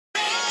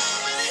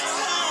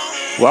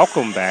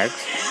Welcome back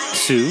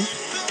to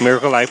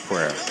Miracle Life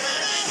Prayer.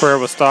 Prayer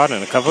will start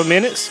in a couple of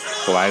minutes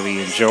while we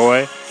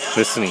enjoy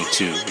listening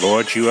to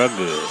Lord, You Are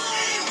Good.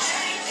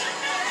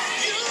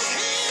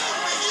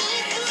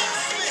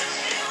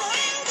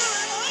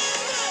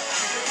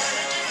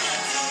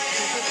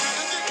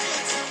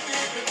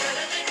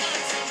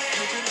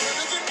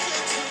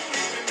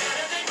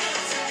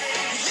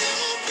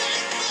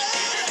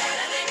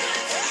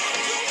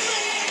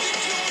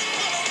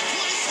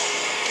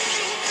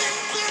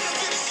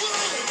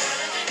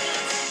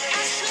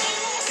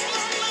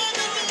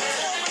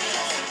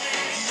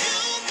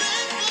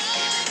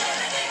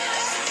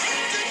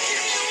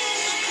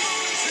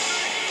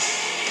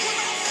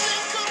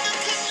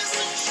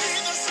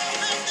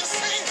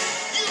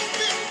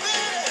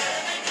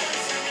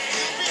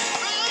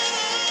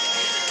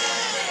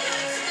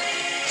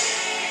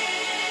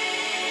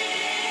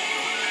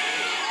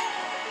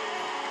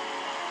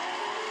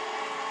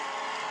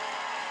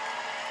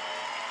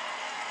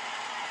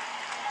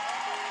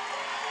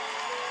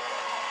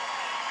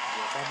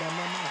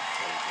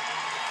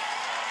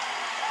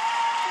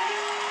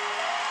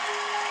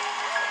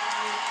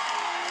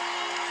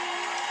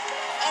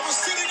 I was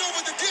sitting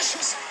over the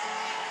dishes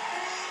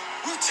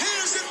with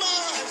tears in my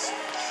eyes,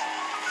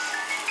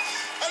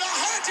 and I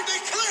had to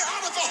declare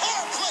out of the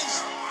hard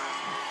place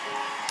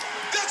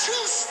that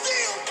you've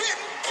still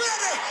been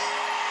better.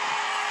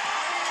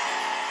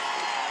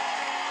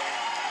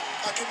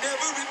 I can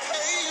never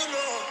repay you,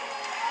 Lord.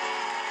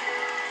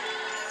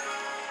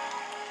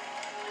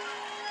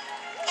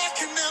 I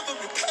can never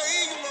repay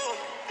you, Lord.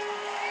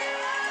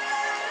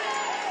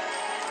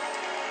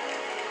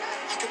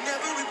 I can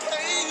never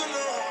repay you,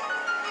 Lord,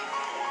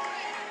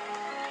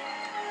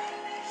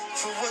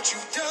 for what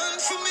you've done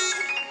for me.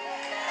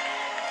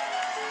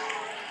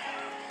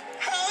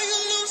 How you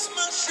loose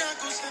my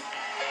shackles and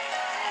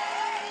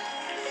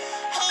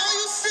how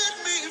you set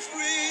me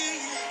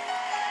free.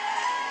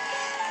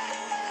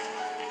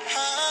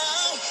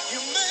 How you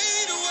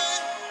made a way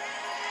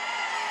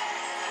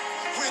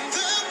when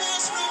there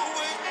was no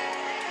way.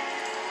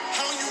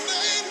 How you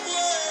made a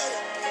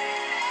way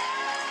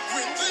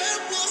when there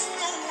was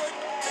no way.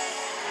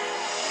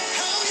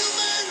 How you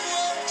made a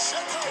way,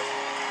 Shepherd,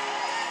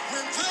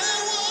 when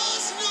there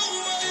was no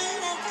way,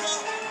 oh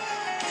God.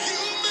 You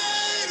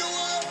made a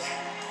way,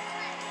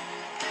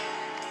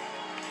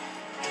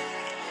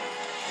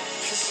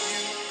 'cause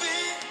you've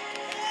been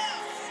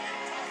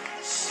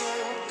so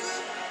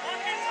good.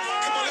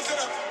 Come on, lift it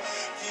up.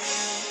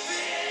 You've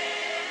been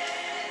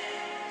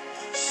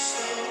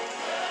so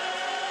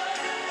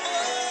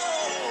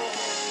oh.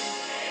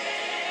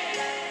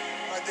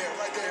 Right there,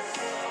 right there.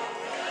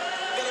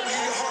 Let him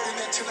hear your heart in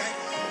that tonight.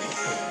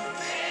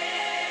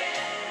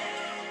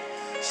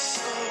 You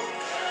so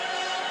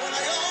when I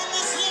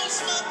almost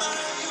lost my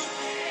mind,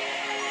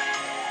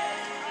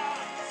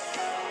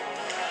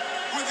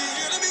 when the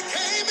enemy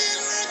came in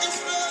like a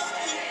flood,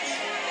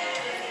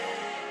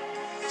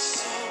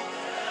 so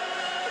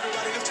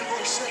everybody lift your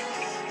voice, say,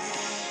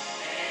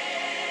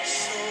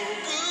 so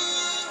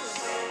good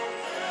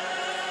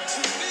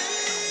to me.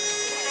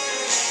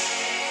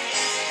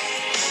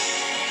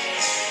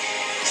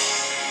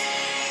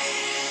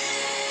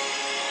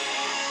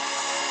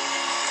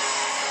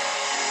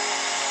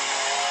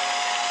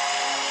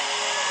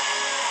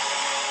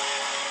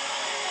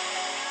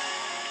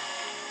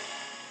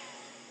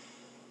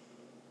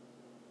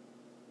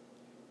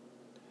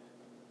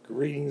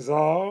 Greetings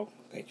all.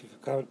 Thank you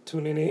for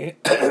tuning in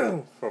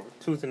for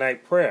Tuesday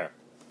night prayer.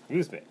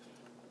 Excuse me.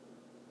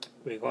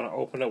 We're going to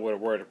open up with a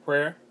word of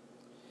prayer,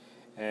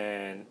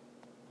 and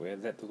we'll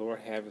let the Lord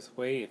have His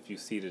way. If you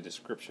see the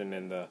description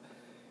in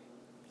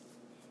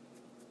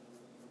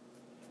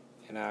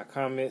our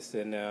comments,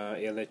 and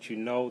it'll let you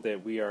know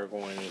that we are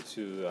going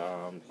into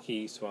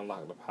keys to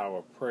unlock the power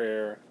of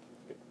prayer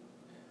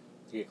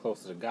to get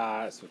closer to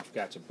God. So if you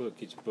got your book,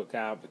 get your book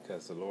out,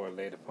 because the Lord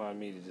laid upon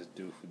me to just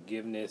do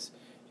forgiveness,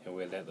 and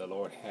we'll let the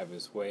Lord have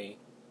His way.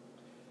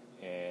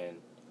 And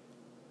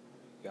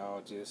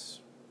y'all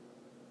just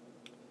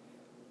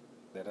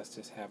let us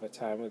just have a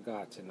time with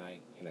God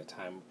tonight in a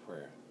time of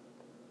prayer.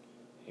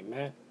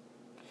 Amen.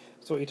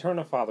 So,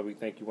 Eternal Father, we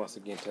thank you once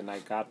again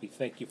tonight, God. We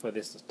thank you for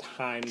this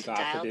time,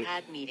 God. For this,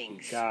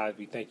 God,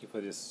 we thank you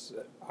for this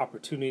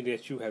opportunity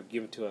that you have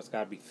given to us,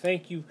 God. We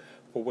thank you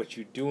for what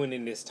you're doing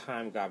in this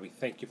time, God. We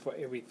thank you for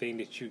everything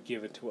that you've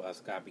given to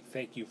us, God. We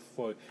thank you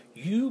for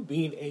you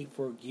being a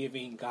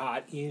forgiving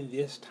God in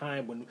this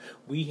time when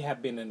we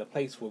have been in a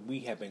place where we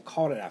have been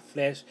caught in our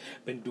flesh,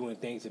 been doing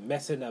things and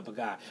messing up,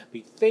 God.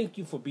 We thank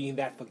you for being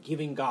that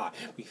forgiving God.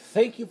 We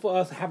thank you for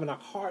us having a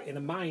heart and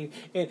a mind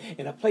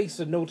and a place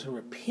to know to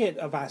repent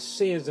of our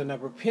sins and to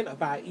repent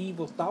of our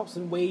evil thoughts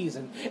and ways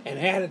and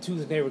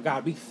attitudes and everything,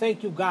 God. We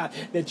thank you, God,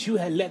 that you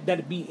had let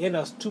that be in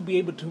us to be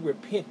able to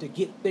repent, to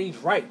get things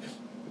right.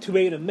 to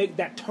be able to make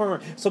that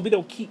turn so we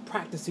don't keep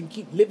practicing,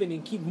 keep living,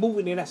 and keep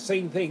moving in that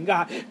same thing,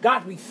 God.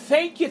 God, we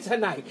thank you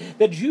tonight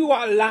that you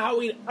are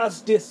allowing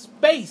us this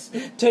space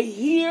to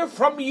hear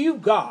from you,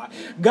 God.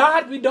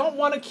 God, we don't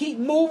want to keep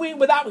moving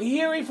without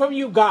hearing from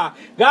you, God.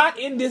 God,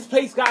 in this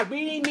place, God,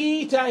 we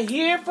need to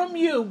hear from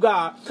you,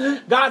 God.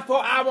 God,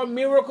 for our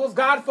miracles,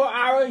 God, for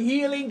our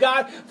healing,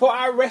 God, for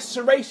our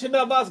restoration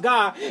of us,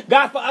 God.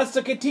 God, for us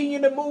to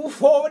continue to move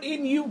forward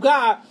in you,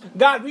 God.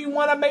 God, we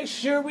want to make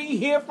sure we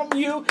hear from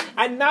you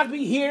and not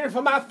be hearing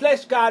from our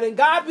flesh, God. And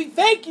God, we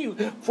thank you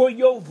for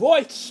your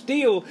voice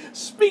still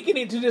speaking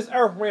into this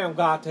earth realm,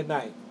 God,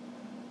 tonight.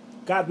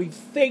 God, we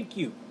thank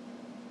you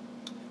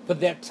for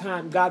that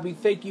time. God, we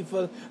thank you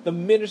for the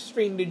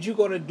ministering that you're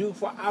going to do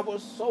for our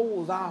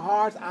souls, our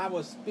hearts,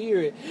 our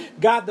spirit.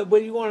 God, that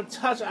when you want to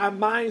touch our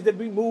minds, that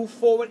we move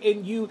forward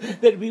in you,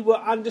 that we will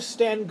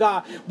understand,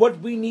 God, what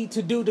we need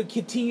to do to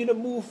continue to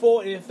move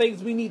forward and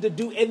things we need to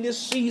do in this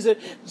season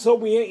so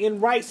we are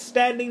in right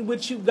standing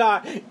with you,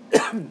 God.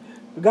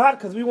 God,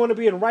 because we want to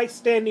be in right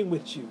standing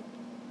with you.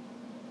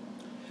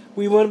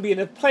 We want to be in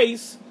a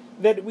place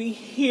that we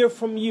hear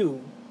from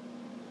you.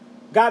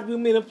 God, we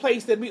in a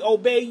place that we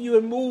obey you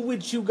and move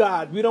with you,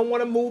 God. We don't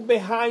want to move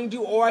behind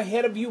you or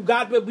ahead of you,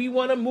 God, but we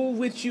want to move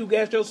with you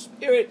as your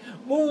spirit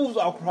moves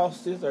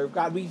across this earth.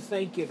 God, we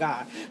thank you,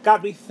 God.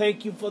 God, we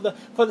thank you for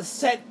the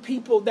set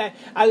people that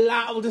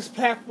allow this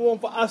platform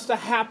for us to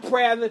have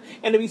prayer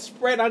and to be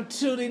spread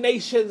unto the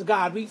nations,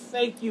 God. We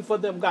thank you for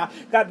them, God.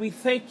 God, we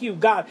thank you,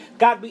 God.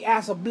 God, we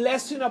ask a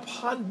blessing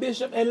upon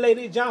Bishop and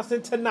Lady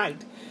Johnson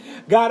tonight.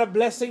 God, a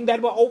blessing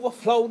that will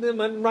overflow them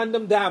and run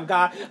them down,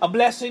 God. A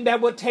blessing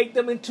that will take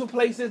them into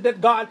places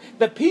that, God,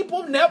 the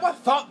people never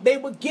thought they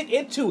would get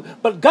into.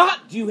 But, God,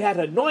 you had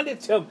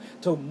anointed them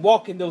to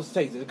walk in those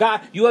places.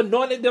 God, you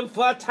anointed them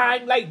for a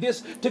time like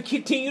this to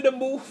continue to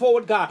move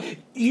forward, God.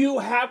 You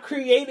have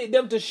created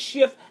them to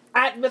shift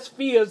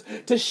atmospheres,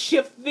 to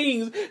shift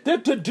things,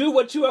 to do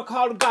what you are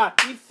called, God.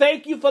 We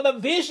thank you for the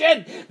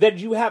vision that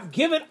you have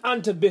given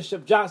unto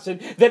Bishop Johnson,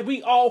 that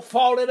we all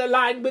fall in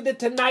line with it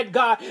tonight,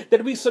 God,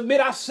 that we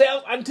submit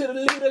ourselves unto the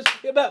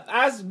leadership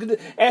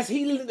as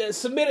he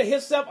submitted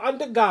himself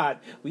unto God.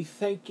 We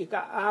thank you,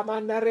 God.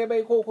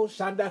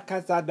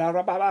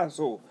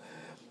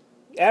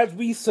 As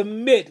we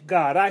submit,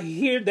 God, I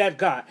hear that,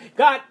 God.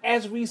 God,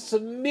 as we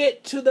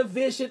submit to the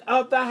vision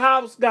of the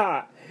house,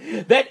 God,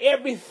 that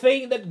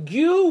everything that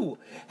you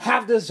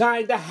have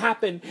designed to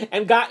happen,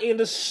 and God, in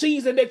the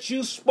season that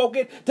you spoke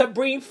it to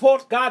bring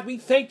forth, God, we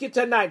thank you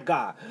tonight,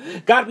 God.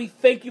 God, we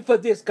thank you for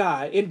this,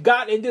 God. And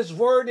God, in this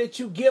word that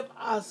you give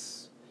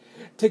us,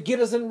 to get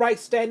us in right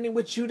standing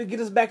with you, to get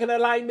us back in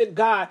alignment,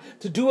 God,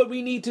 to do what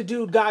we need to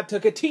do, God, to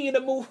continue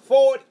to move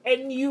forward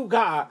in you,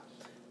 God.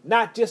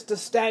 Not just to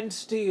stand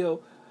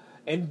still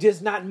and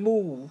just not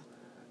move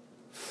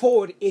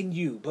forward in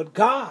you, but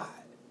God,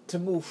 to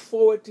move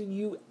forward in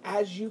you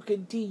as you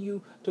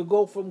continue to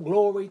go from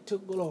glory to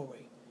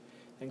glory.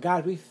 And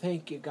God, we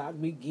thank you.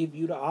 God, we give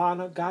you the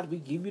honor. God, we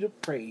give you the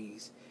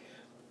praise.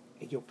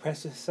 In your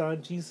precious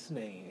Son, Jesus'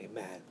 name,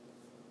 amen.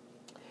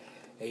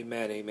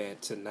 Amen, amen.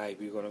 Tonight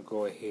we're going to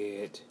go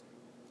ahead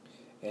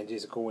and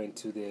just go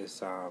into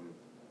this.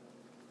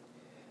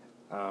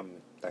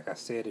 Like I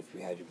said, if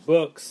you have your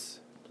books,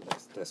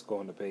 let's go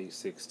on to page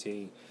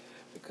 16,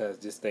 because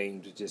this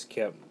thing just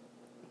kept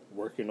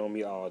working on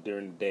me all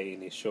during the day,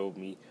 and it showed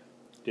me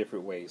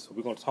different ways. So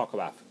we're going to talk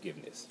about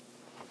forgiveness.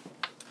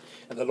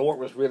 And the Lord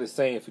was really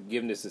saying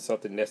forgiveness is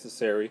something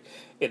necessary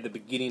at the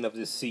beginning of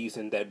this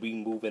season, that we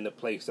move in the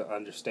place of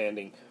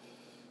understanding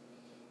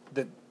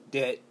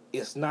that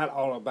it's not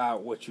all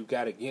about what you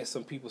got against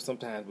some people.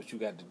 Sometimes what you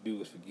got to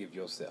do is forgive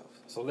yourself.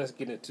 So let's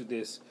get into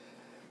this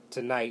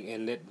tonight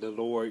and let the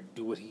Lord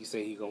do what he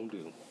said he's going to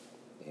do.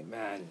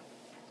 Amen.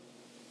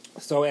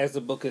 So as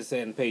the book is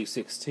said in page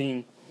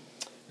 16,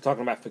 we're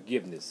talking about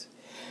forgiveness.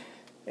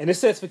 And it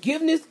says,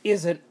 forgiveness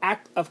is an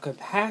act of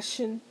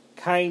compassion,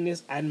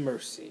 kindness, and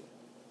mercy.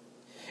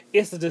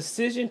 It's a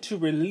decision to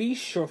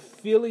release your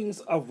feelings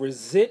of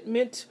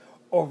resentment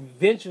or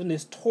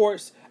vengefulness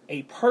towards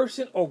a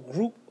person or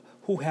group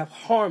who have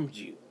harmed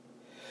you.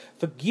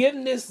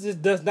 Forgiveness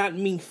does not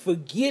mean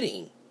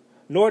forgetting,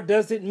 nor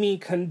does it mean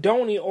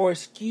condoning or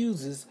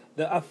excuses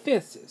the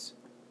offenses.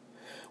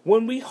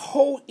 When we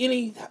hold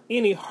any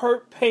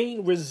hurt,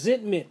 pain,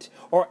 resentment,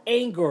 or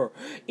anger,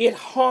 it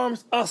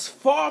harms us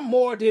far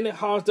more than it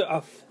harms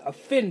the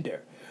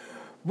offender.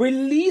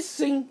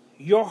 Releasing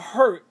your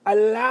hurt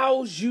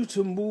allows you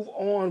to move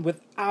on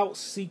without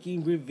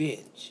seeking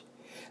revenge.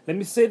 Let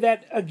me say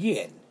that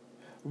again.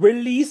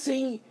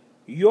 Releasing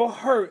your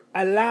hurt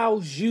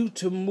allows you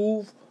to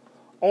move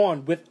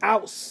on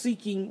without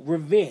seeking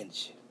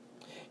revenge.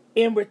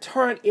 In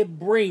return, it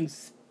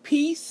brings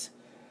peace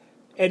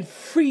and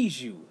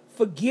frees you.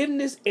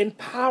 Forgiveness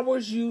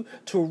empowers you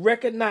to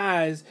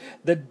recognize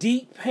the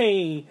deep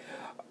pain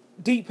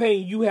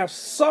you have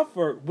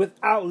suffered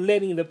without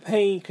letting the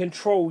pain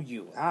control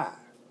you.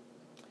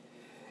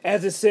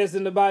 As it says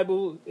in the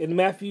Bible, in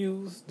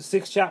Matthew, the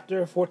 6th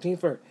chapter, 14th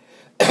verse.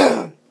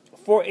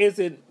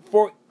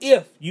 For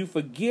if you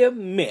forgive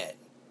men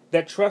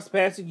that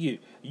trespass against you,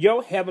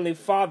 your heavenly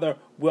Father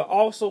will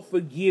also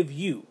forgive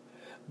you.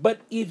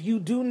 But if you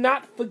do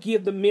not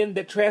forgive the men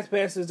that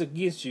trespasses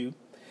against you,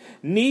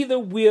 neither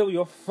will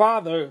your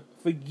Father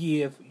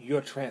forgive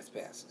your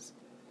trespasses.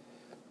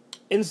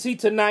 And see,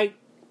 tonight,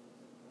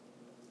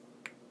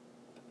 I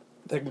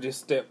think we'll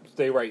just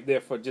stay right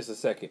there for just a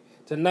second.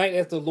 Tonight,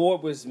 as the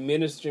Lord was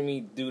ministering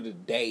me through the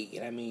day,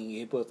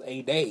 it was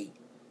a day,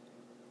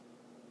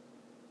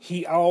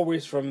 He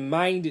always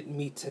reminded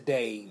me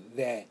today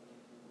that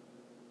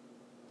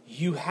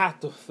you have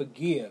to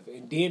forgive.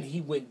 And then He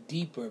went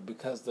deeper,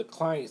 because the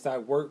clients I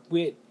work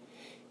with,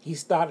 He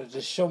started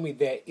to show me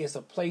that it's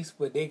a place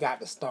where they got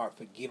to start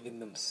forgiving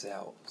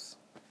themselves.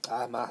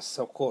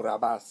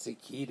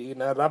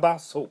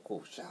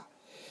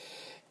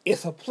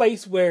 It's a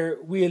place where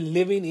we're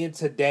living in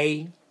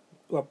today,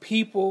 where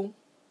people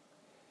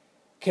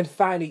can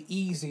find it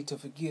easy to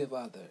forgive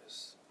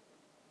others.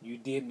 You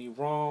did me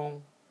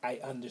wrong.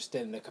 I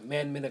understand the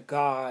commandment of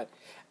God.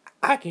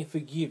 I can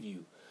forgive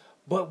you.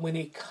 But when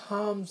it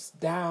comes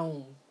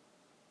down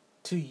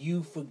to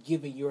you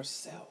forgiving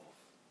yourself,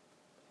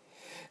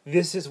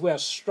 this is where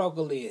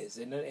struggle is.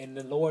 And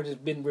the Lord has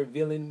been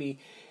revealing me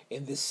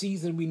in this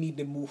season we need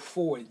to move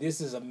forward. This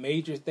is a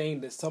major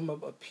thing that some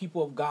of the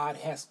people of God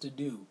has to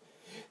do.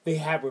 They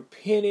have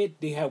repented.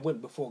 They have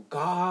went before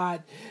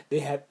God. They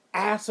have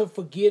asked for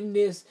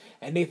forgiveness.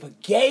 And they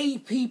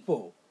forgave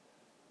people.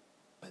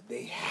 But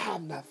they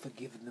have not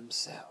forgiven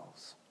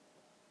themselves.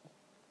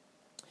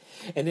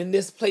 And in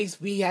this place,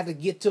 we have to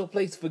get to a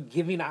place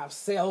forgiving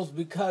ourselves,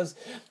 because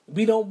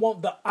we don't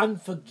want the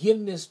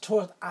unforgiveness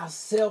towards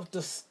ourselves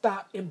to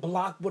stop and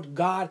block what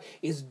God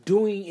is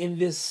doing in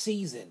this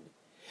season.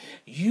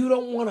 You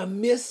don't want to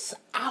miss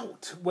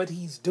out what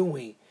He's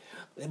doing.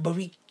 But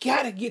we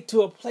got to get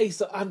to a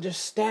place of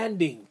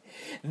understanding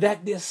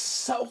that this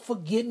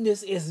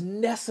self-forgiveness is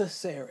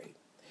necessary.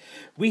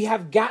 We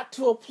have got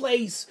to a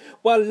place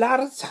where a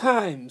lot of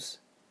times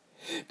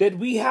that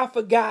we have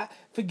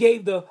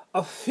forgave the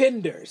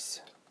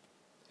offenders.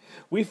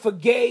 We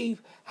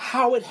forgave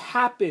how it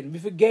happened. We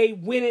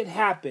forgave when it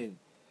happened.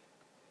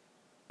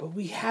 But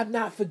we have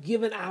not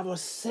forgiven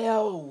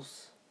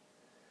ourselves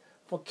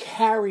for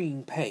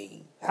carrying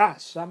pain.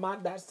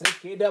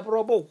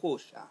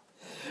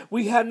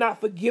 We have not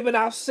forgiven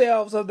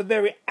ourselves of the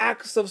very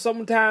acts of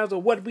sometimes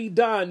of what we've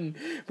done.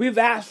 We've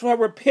asked for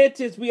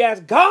repentance. We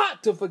ask God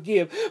to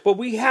forgive. But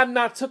we have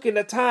not taken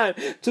the time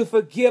to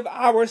forgive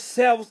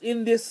ourselves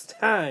in this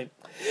time.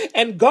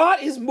 And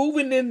God is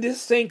moving in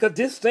this thing, because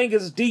this thing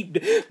is deep,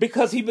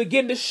 because He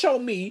began to show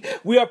me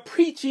we are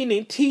preaching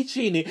and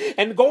teaching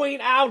and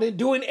going out and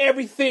doing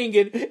everything,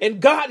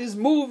 and God is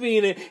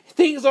moving and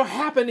things are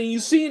happening.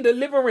 You're seeing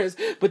deliverance,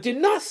 but you're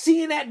not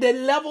seeing at the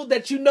level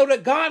that you know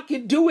that God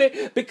can do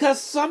it, because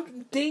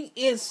something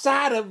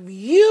inside of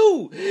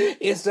you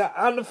is the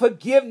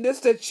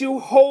unforgiveness that you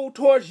hold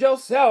towards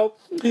yourself.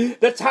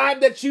 The time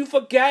that you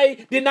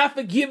did not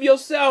forgive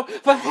yourself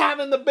for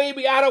having the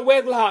baby out of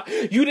wedlock.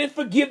 You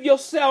didn't forgive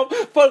yourself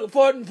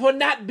for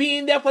not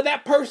being there for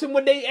that person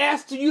when they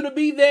asked you to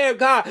be there,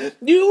 God.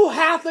 You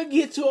have to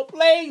get to a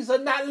place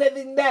of not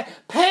letting that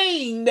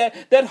pain,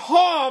 that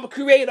harm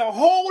create a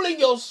hole in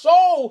your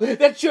soul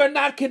that you're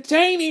not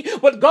containing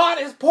what God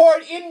has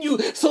poured in you.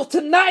 So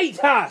tonight,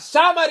 that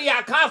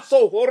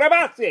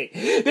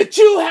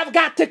you have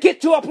got to get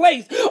to a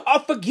place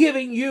of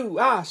forgiving you.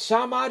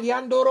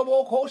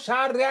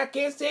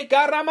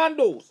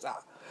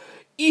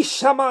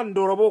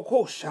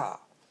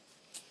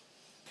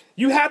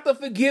 You have to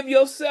forgive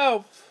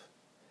yourself.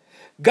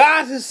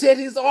 God has said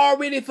He's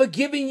already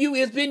forgiven you.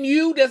 It's been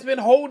you that's been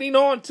holding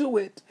on to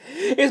it.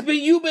 It's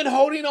been you been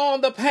holding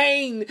on the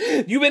pain.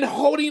 You've been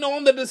holding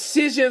on the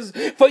decisions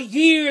for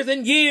years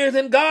and years.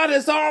 And God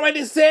has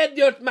already said,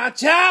 my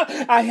child,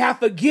 I have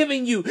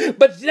forgiven you.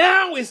 But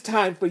now it's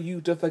time for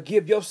you to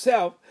forgive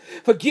yourself.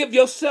 Forgive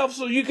yourself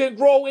so you can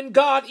grow in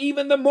God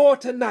even the more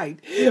tonight.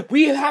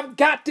 We have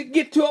got to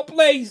get to a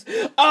place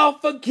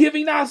of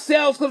forgiving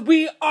ourselves, because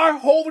we are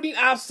holding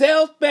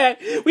ourselves back.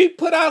 We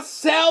put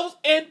ourselves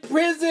in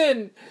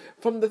prison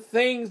from the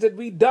things that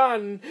we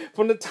done,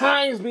 from the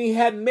times we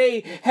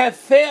have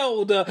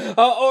failed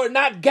or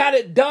not got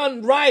it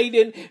done right,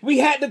 and we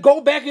had to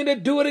go back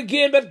and do it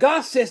again. But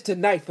God says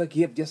tonight,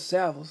 forgive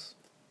yourselves.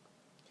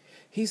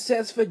 He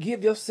says,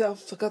 forgive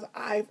yourselves, because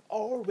I've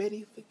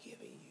already forgiven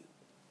you.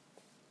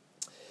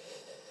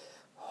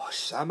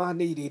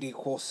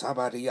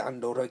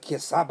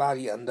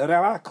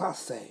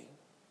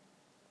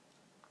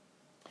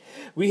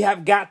 We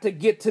have got to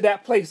get to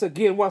that place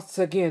again, once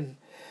again,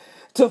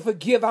 to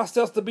forgive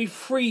ourselves, to be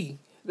free.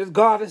 As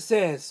God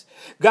says,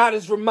 God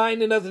is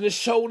reminding us and His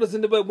shoulders,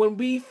 but when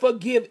we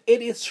forgive,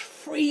 it is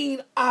freeing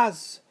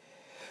us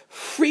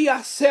free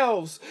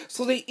ourselves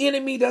so the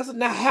enemy does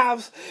not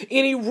have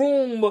any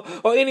room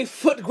or any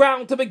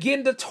footground to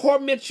begin to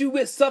torment you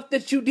with stuff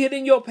that you did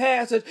in your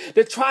past,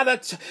 to try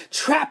to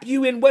trap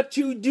you in what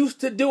you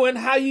used to do and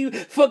how you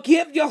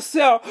forgive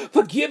yourself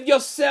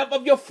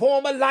of your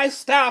former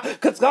lifestyle,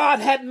 because God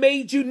had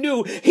made you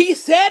new. He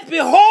said,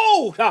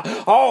 behold,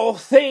 all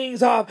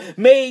things are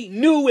made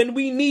new, and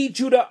we need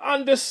you to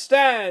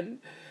understand,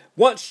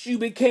 once you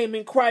became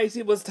in Christ,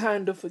 it was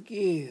time to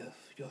forgive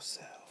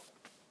yourself.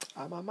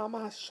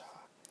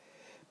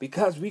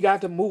 Because we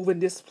got to move in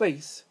this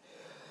place.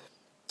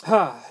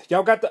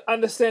 Y'all got to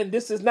understand,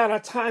 this is not a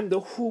time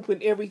to hoop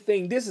and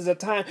everything. This is a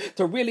time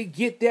to really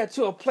get there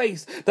to a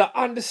place, the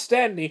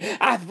understanding.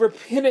 I've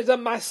repented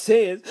of my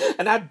sins,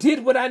 and I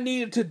did what I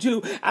needed to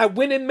do. I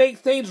went and made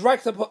things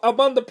right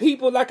among the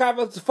people, like I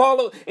was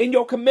followed in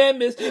your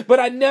commandments, but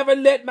I never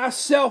let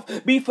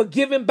myself be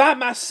forgiven by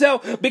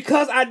myself,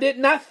 because I did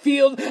not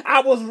feel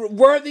I was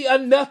worthy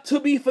enough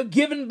to be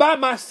forgiven by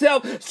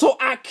myself. So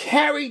I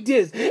carried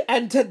this,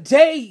 and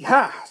today,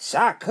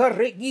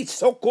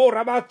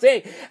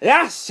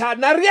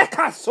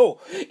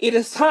 it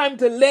is time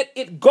to let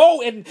it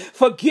go and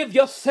forgive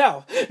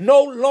yourself.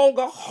 No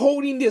longer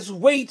holding this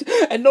weight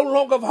and no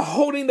longer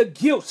holding the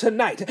guilt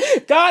tonight.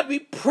 God, we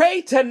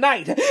pray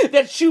tonight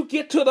that you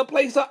get to the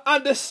place of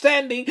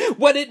understanding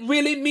what it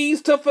really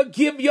means to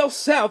forgive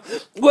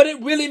yourself, what it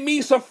really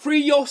means to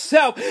free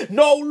yourself.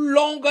 No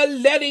longer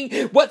letting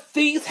what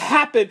things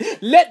happen.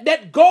 Let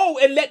that go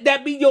and let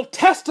that be your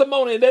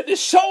testimony, that to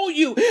show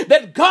you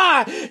that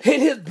God,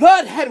 his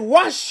blood had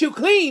washed you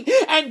clean,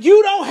 and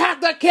you don't have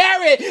to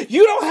carry it.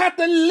 You don't have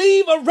to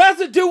leave a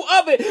residue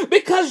of it,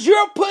 because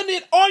you're putting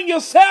it on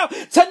yourself.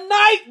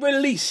 Tonight,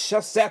 release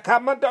yourself.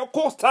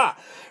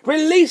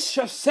 Release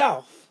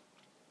yourself.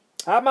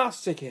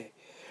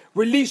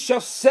 Release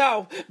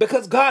yourself,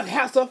 because God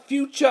has a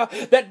future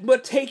that will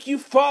take you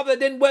farther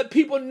than what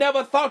people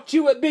never thought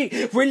you would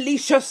be.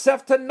 Release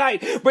yourself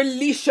tonight.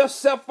 Release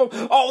yourself from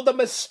all the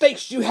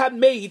mistakes you have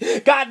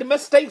made. God, the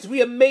mistakes we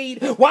have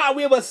made while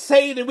we were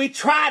saved, and we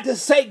tried to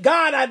say,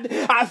 God,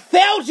 I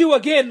failed you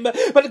again.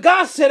 But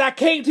God said, I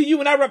came to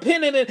you and I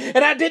repented,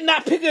 and I did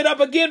not pick it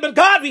up again. But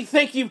God, we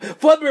thank you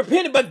for the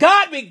repenting. But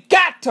God, we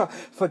got to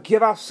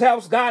forgive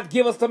ourselves. God,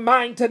 give us the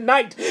mind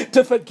tonight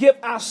to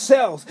forgive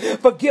ourselves.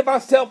 Forgive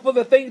ourselves for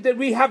the things that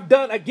we have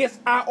done against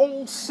our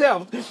own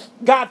selves.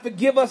 God,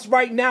 forgive us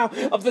right now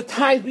of the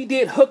times we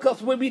did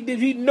hookups when we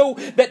know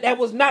that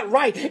was not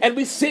right, and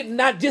we sin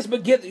not just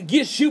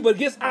against you, but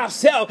against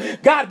ourselves.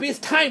 God, it's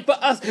time for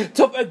us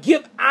to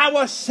forgive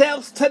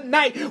ourselves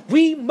tonight.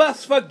 We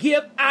must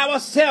forgive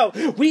ourselves.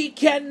 We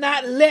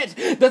cannot let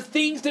the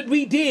things that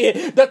we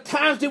did, the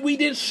times that we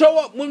didn't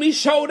show up when we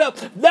showed up,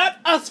 let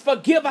us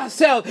forgive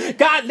ourselves.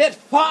 God, let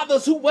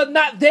fathers who were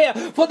not there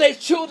for their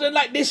children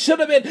like they should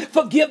have been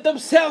forgive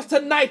themselves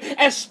tonight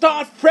and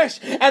start fresh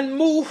and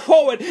move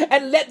forward,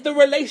 and let the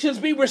relations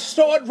be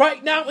restored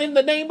right now in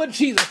the name of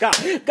Jesus.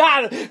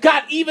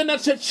 God, even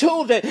unto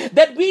children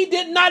that we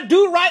did not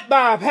do right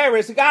by our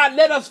parents, God,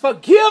 let us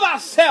forgive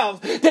ourselves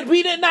that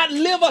we did not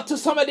live up to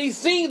some of these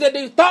things that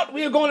they thought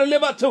we were going to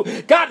live up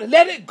to. God,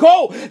 let it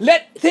go.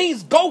 Let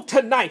things go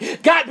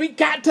tonight. God, we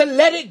got to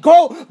let it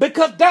go,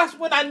 because that's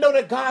when I know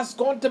that God's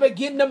going to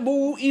begin to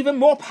move even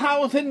more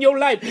powerful in your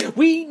life.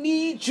 We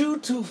need you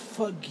to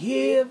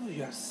forgive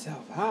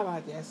yourself. How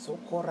about that? So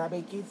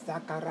korabeki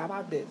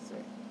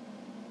sakarabadese.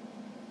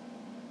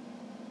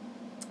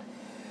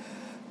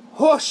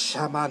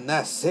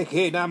 Hoshamana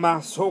sekena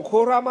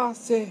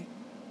masokoramase.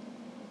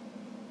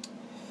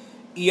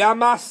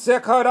 Yamase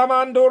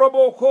karamando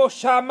roboko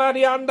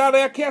shamarianda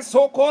reke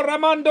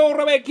sokoramando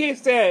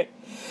robekise.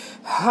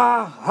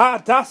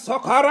 Ha da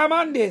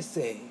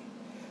sokaramandese.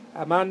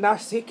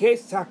 Amanasike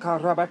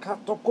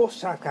sakarabakato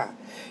koshaka.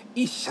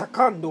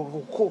 Ishakando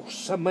ruko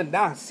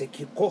shamanase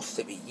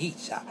kikose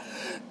biyisha.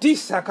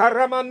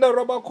 Disakaramando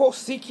roboko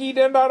siki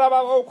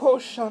dendarabako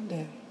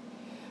shande.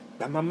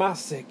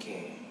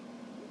 Namamaseke.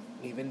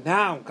 Even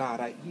now, God,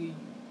 I hear you.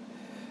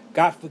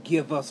 God,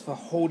 forgive us for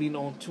holding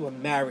on to a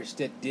marriage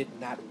that did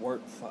not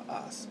work for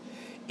us.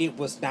 It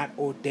was not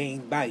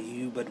ordained by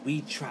you, but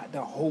we tried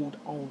to hold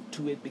on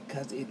to it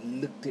because it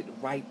looked it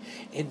right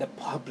in the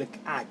public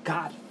eye.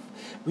 God,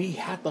 we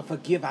have to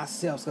forgive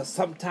ourselves, because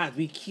sometimes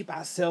we keep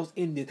ourselves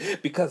in this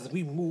because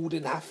we moved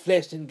in our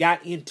flesh and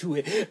got into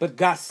it. But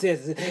God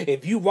says,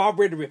 if you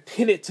already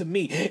repented to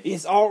me,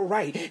 it's all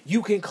right.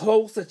 You can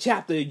close the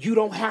chapter. You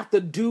don't have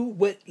to do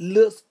what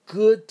looks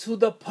good to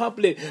the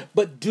public,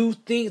 but do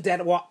things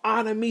that will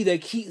honor me,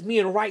 that keeps me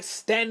in right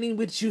standing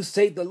with you,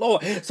 say the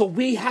Lord. So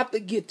we have to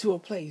get to a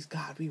place,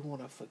 God, we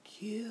want to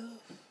forgive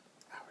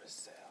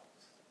ourselves.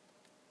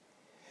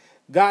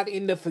 God,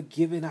 in the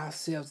forgiving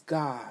ourselves,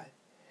 God,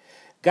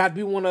 God,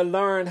 we want to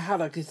learn how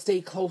to stay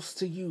close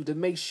to you, to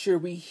make sure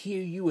we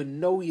hear you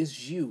and know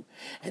it's you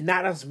and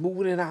not us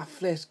moving in our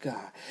flesh,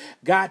 God.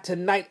 God,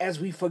 tonight as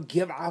we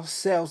forgive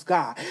ourselves,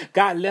 God,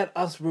 let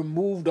us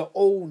remove the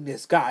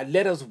oldness, God.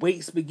 Let us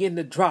weights begin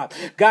to drop.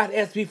 God,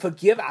 as we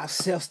forgive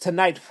ourselves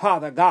tonight,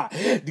 Father, God,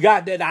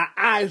 that our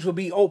eyes will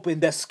be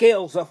open, the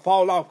scales will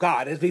fall off,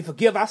 God. As we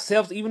forgive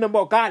ourselves even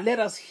more, God, let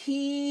us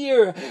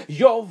hear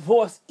your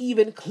voice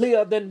even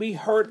clearer than we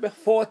heard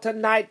before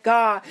tonight,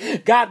 God.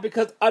 God,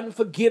 because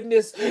unforgiveness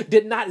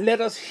did not let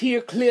us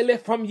hear clearly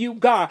from you,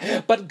 God.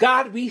 But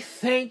God, we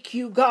thank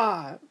you,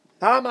 God.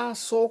 Ama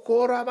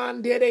sokora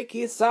mandere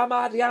kisa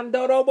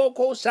mariandoro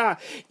bokosha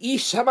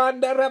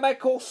ishamandere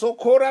meko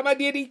sokora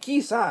mandere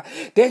kisa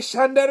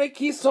deshandere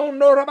kiso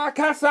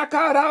norabakasa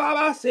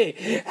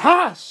karabase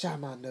ha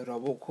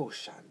shamandere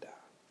bokoshanda.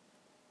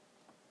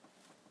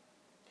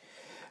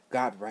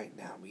 God, right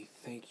now we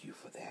thank you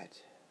for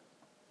that.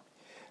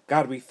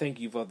 God, we thank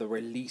you for the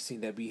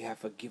releasing that we have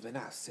forgiven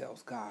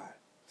ourselves, God.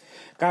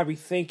 God, we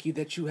thank you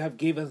that you have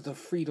given us the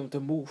freedom to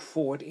move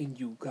forward in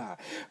you, God.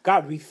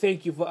 God, we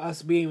thank you for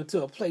us being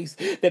to a place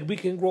that we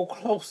can grow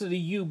closer to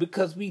you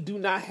because we do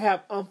not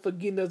have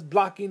unforgiveness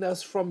blocking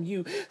us from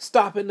you,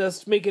 stopping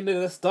us, making it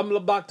a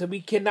stumbling block that we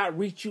cannot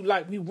reach you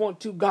like we want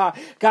to, God.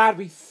 God,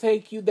 we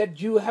thank you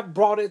that you have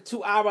brought it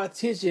to our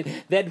attention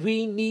that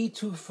we need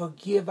to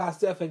forgive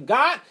ourselves. And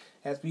God,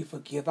 as we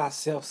forgive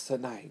ourselves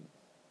tonight,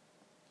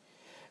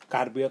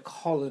 God, we are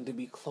calling to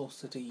be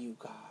closer to you,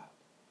 God.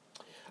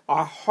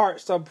 Our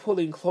hearts are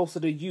pulling closer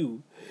to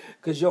you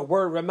because your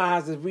word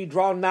reminds us we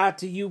draw nigh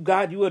to you,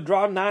 God. You will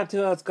draw nigh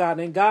to us, God.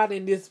 And God,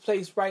 in this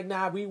place right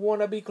now, we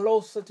want to be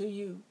closer to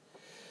you.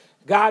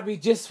 God, we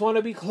just want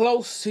to be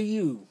close to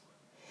you.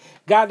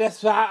 God,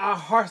 that's why our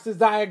hearts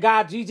desire,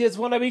 God. You just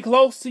want to be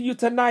close to you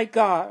tonight,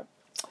 God.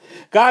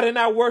 God, in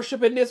our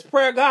worship, in this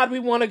prayer, God, we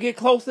want to get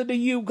closer to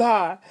you,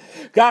 God.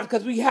 God,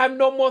 because we have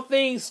no more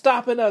things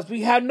stopping us.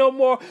 We have no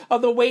more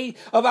of the weight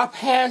of our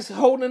past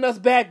holding us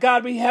back,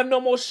 God. We have no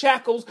more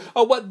shackles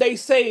of what they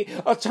say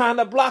are trying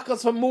to block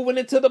us from moving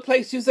into the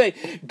place you say.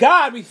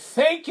 God, we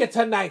thank you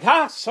tonight.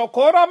 Ha,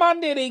 sokora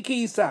mandiri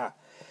kisa.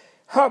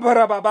 Ha,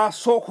 barababa,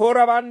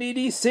 sokora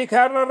mandiri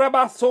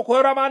sikaraba,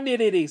 sokora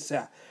mandiri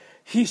sa.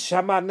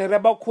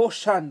 Hishamanera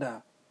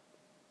koshanda.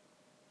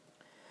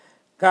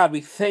 God,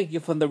 we thank you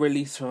for the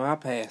release from our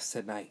past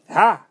tonight.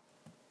 Ha!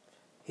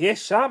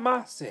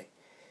 Hishamase.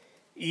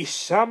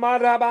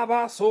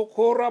 Ishamarababa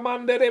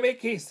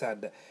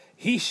sokoramanderebekisande.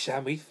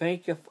 Hisham, we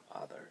thank you,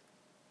 Father.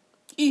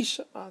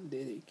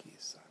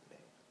 Ishamanderekisande.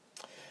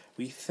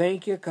 We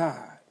thank you,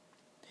 God.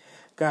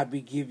 God,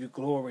 we give you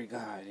glory,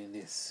 God, in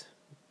this.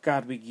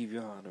 God, we give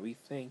you honor. We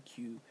thank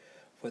you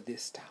for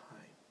this time.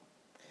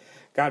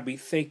 God, we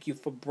thank you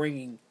for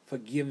bringing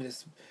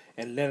forgiveness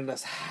and letting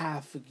us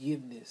have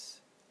forgiveness.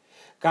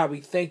 God,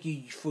 we thank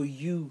you for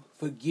you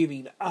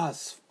forgiving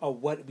us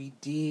of what we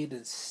did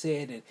and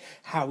said and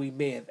how we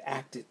may have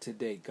acted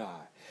today,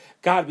 God.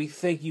 God, we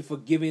thank you for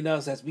giving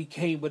us as we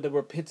came with a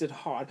repentant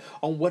heart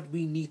on what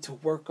we need to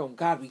work on.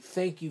 God, we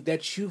thank you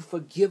that you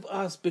forgive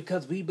us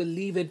because we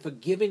believe in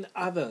forgiving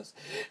others.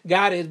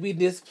 God, as we in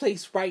this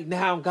place right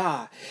now,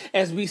 God,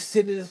 as we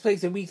sit in this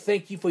place and we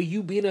thank you for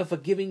you being a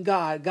forgiving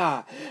God,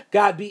 God.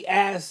 God, we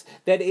ask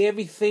that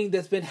everything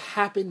that's been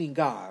happening,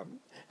 God,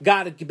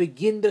 God,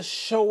 begin to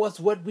show us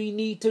what we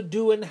need to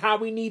do and how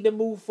we need to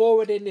move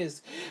forward in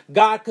this.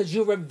 God, because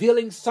you're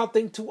revealing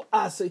something to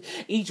us,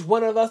 each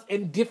one of us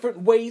in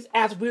different ways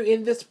as we're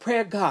in this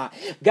prayer, God.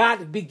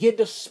 God, begin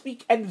to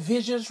speak and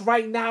visions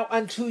right now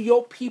unto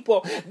your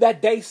people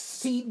that they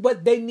see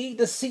what they need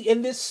to see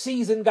in this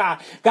season,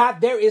 God.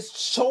 God, there is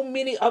so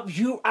many of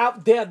you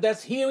out there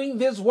that's hearing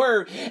this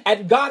word.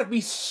 And God, we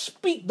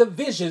speak the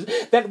visions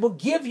that will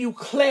give you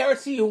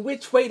clarity in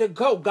which way to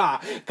go,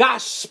 God. God,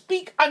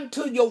 speak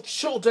unto your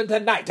children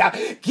tonight.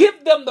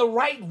 Give them the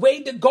right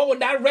way to go in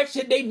the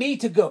direction they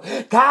need to go.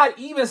 God,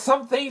 even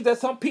some things that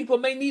some people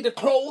may need to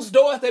close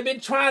doors they've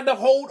been trying to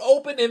hold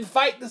open and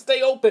fight to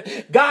stay open.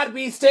 God,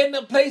 we stand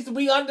in a place that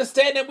we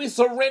understand and we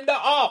surrender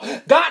all.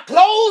 God,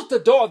 close the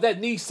door that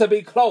needs to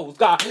be closed,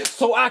 God,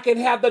 so I can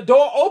have the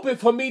door open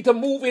for me to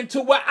move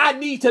into where I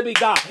need to be,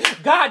 God.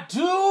 God,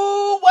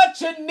 do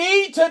what you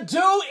need to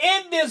do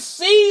in this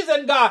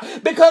season, God,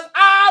 because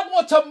I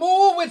want to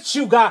move with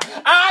you, God.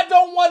 I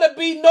don't want to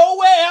be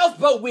nowhere else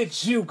but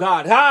with you,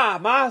 God.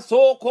 God, I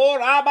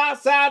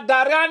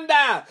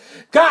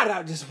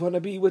just want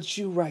to be with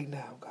you right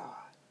now, God.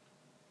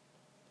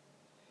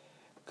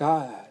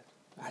 God,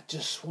 I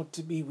just want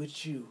to be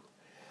with you.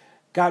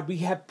 God, we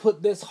have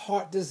put this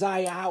heart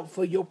desire out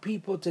for your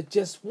people to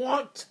just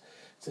want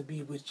to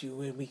be with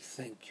you, and we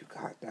thank you,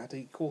 God.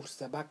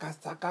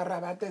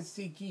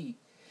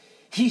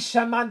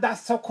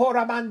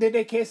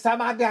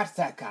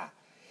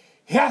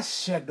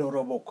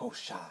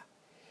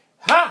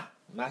 Ha!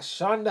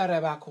 Mashanda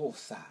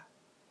Rebakosa.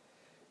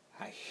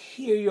 I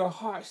hear your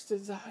heart's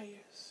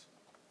desires.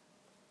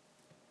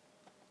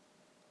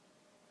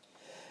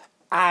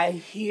 I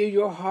hear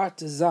your heart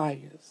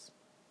desires.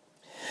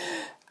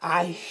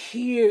 I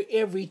hear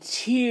every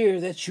tear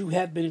that you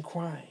have been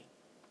crying.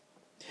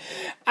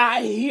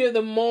 I hear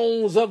the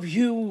moans of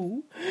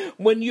you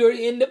when you're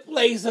in the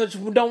place that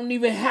you don't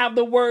even have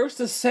the words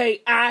to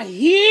say. I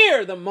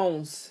hear the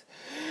moans.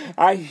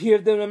 I hear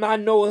them, and I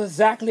know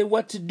exactly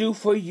what to do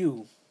for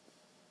you.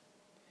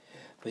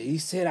 But he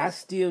said, I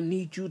still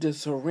need you to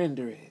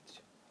surrender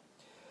it.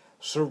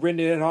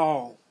 Surrender it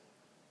all.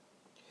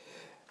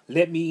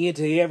 Let me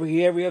into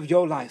every area of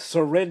your life.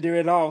 Surrender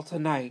it all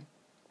tonight.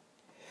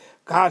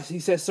 God, he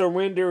said,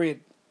 surrender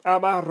it.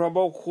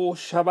 Amaraboko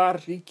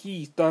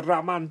shabariki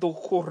ramando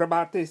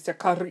korabate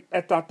sakari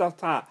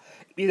etatata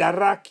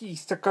idaraki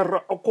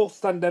sakara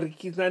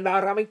okostandariki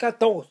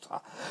naramikatosa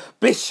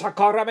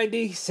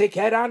bishakaramedi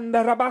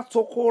sekeranda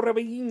rabato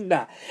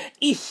korabinda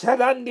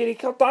isharandiri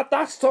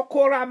katata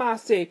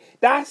sokoramase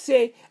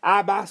dase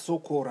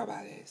abaso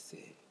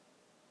korabase.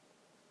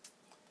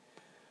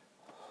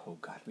 Oh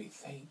God, we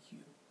thank you.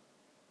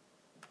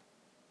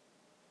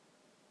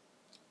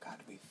 God,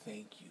 we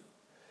thank you.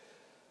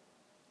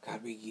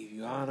 God, we give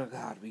you honor.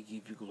 God, we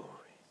give you glory.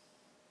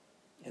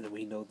 And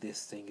we know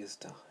this thing is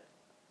done.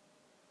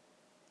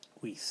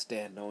 We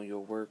stand on your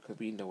word because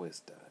we know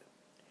it's done.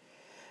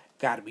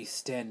 God, we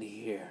stand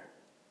here.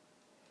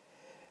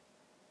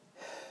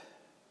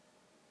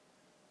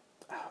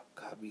 Oh,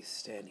 God, we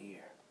stand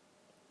here.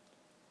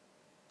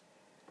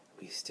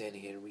 We stand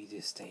here and we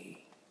just say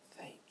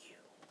thank you.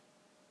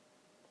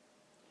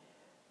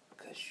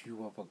 Because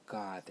you are a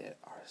God that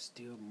are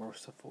still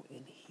merciful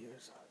and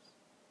hears us.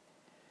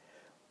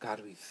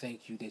 God, we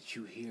thank you that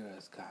you hear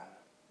us, God.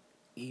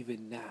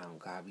 Even now,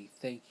 God, we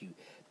thank you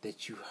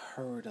that you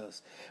heard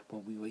us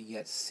when we were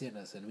yet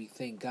sinners. And we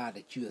thank God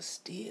that you are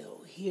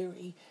still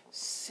hearing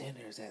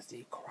sinners as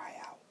they cry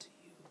out to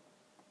you.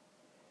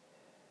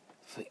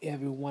 For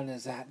everyone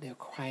that's out there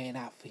crying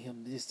out for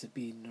him just to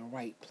be in the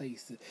right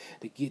place,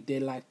 to get their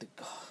life to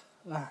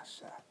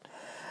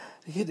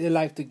get their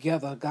life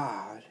together,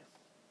 God.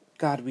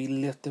 God, we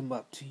lift them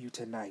up to you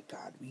tonight,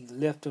 God. We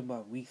lift them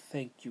up. We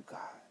thank you, God.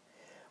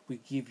 We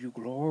give you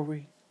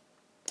glory.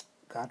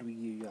 God, we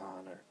give you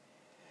honor.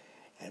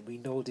 And we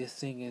know this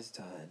thing is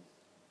done.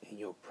 In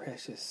your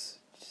precious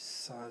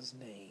Son's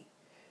name.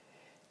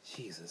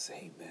 Jesus,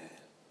 amen.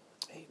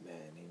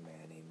 Amen,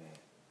 amen, amen.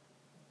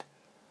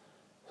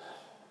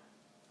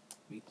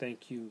 We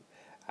thank you.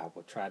 I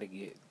will try to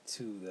get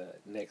to the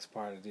next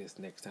part of this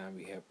next time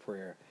we have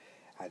prayer.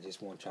 I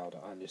just want y'all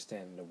to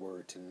understand the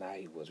word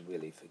tonight was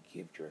really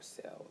forgive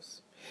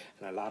yourselves.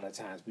 And a lot of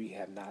times we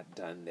have not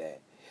done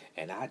that.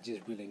 And I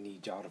just really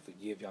need y'all to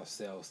forgive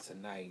yourselves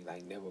tonight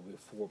like never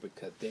before,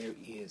 because there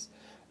is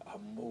a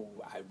move.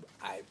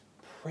 I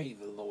pray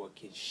the Lord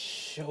can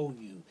show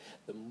you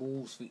the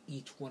moves for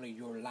each one of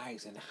your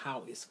lives and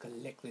how it's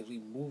collectively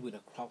moving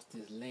across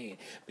this land,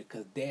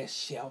 because there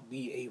shall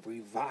be a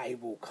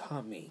revival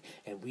coming,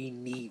 and we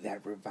need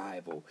that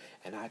revival.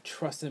 And I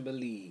trust and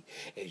believe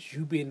as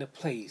you be in the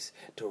place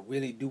to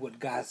really do what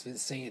God's been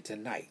saying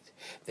tonight,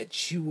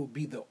 that you will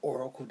be the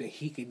oracle that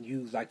he can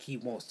use like he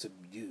wants to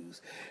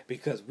use,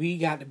 because we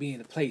got to be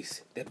in a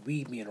place that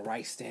we be in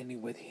right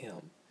standing with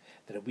him,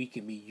 that we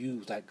can be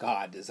used like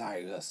God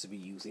desires us to be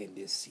used in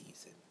this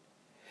season.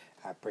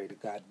 I pray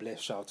that God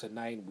bless y'all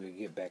tonight. We'll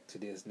get back to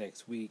this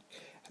next week.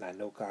 And I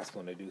know God's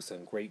going to do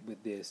something great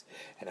with this.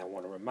 And I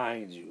want to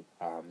remind you,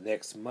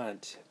 next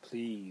month,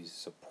 please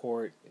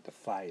support. The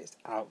flyer is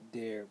out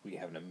there. We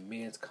have a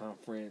men's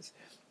conference.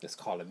 It's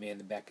called a Men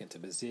Back into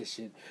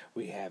Position.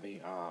 We have a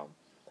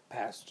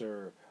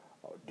Pastor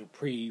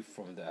Dupree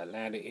from the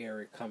Atlanta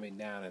area coming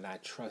down, and I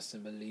trust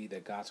and believe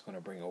that God's going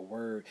to bring a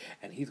word,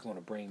 and he's going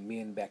to bring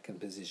men back in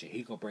position.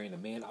 He's going to bring the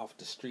men off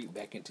the street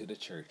back into the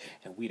church,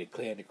 and we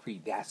declare and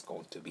decree that's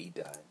going to be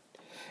done.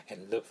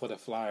 And look for the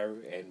flyer,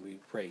 and we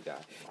pray,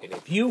 God. And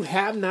if you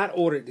have not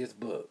ordered this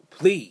book,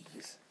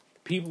 please,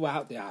 people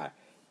out there,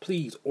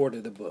 please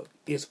order the book.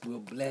 It will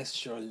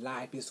bless your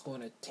life. It's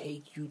going to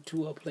take you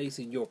to a place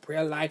in your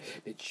prayer life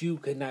that you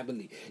could not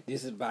believe.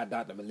 This is by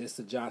Dr.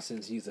 Melissa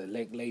Johnson. She's the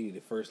elect lady, the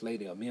first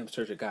lady of Men's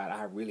Church of God.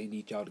 I really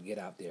need y'all to get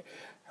out there.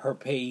 Her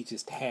page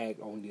is tagged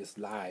on this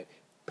live.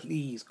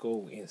 Please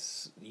go and,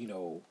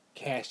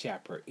 Cash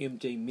App her,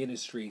 MJ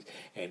Ministries,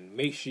 and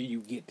make sure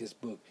you get this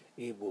book.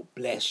 It will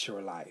bless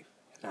your life.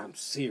 And I'm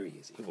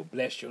serious. It will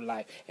bless your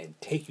life and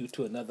take you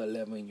to another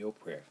level in your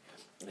prayer.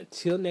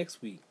 Until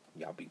next week,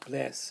 y'all be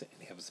blessed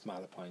and have a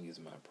smile upon you is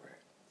my prayer.